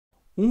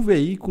Um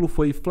veículo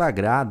foi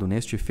flagrado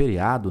neste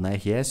feriado na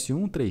RS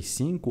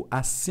 135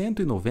 a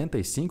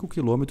 195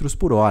 km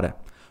por hora.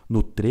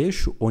 No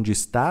trecho onde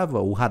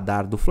estava o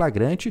radar do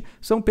flagrante,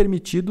 são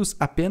permitidos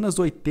apenas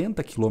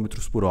 80 km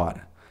por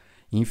hora.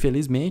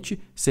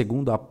 Infelizmente,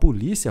 segundo a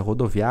Polícia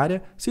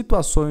Rodoviária,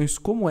 situações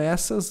como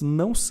essas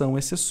não são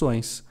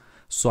exceções.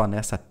 Só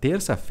nessa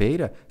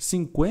terça-feira,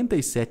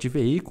 57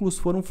 veículos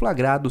foram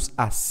flagrados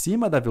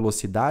acima da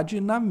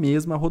velocidade na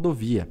mesma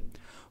rodovia.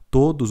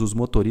 Todos os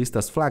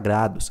motoristas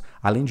flagrados,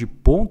 além de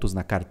pontos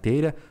na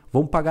carteira,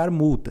 vão pagar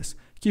multas,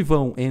 que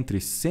vão entre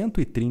R$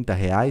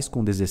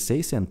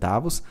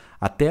 130,16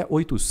 até R$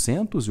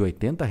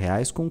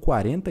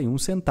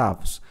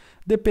 880,41,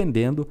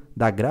 dependendo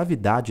da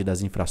gravidade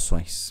das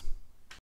infrações.